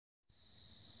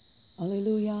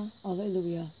Alleluia,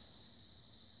 alleluia.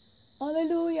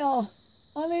 Alleluia,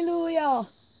 alleluia.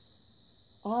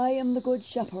 I am the good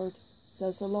shepherd,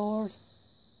 says the Lord.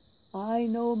 I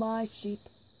know my sheep,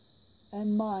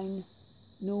 and mine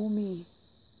know me.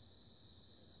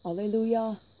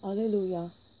 Alleluia, alleluia.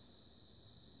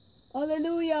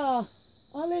 Alleluia,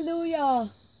 alleluia.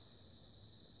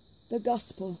 The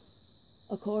Gospel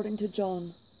according to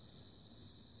John.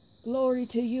 Glory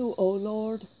to you, O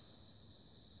Lord.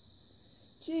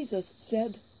 Jesus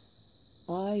said,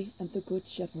 I am the good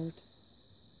shepherd.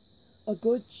 A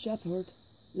good shepherd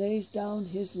lays down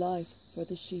his life for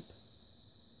the sheep.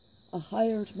 A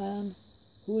hired man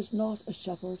who is not a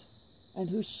shepherd and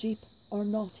whose sheep are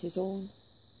not his own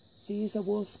sees a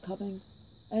wolf coming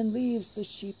and leaves the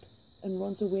sheep and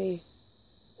runs away,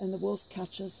 and the wolf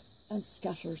catches and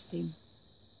scatters them.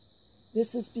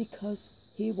 This is because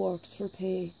he works for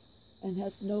pay and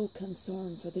has no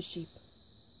concern for the sheep.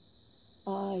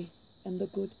 I am the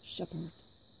good shepherd,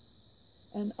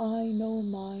 and I know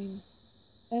mine,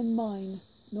 and mine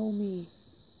know me,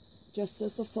 just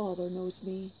as the Father knows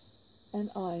me, and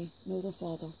I know the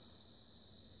Father.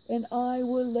 And I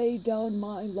will lay down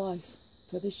my life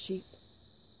for the sheep.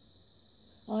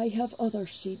 I have other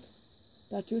sheep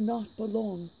that do not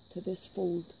belong to this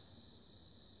fold.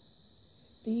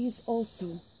 These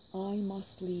also I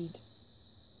must lead,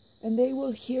 and they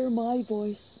will hear my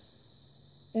voice,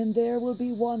 and there will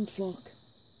be one flock,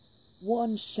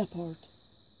 one shepherd.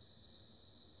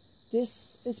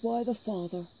 This is why the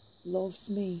Father loves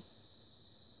me,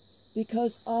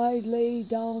 because I lay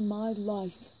down my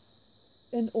life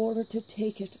in order to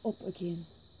take it up again.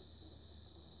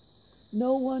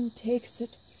 No one takes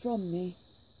it from me,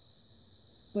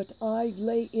 but I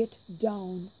lay it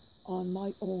down on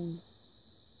my own.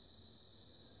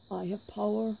 I have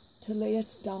power to lay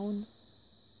it down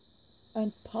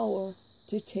and power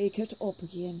to take it up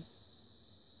again.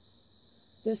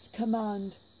 This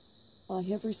command I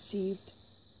have received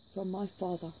from my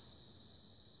Father.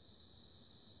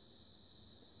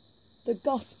 The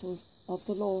Gospel of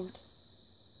the Lord.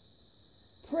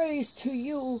 Praise to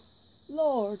you,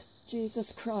 Lord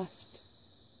Jesus Christ.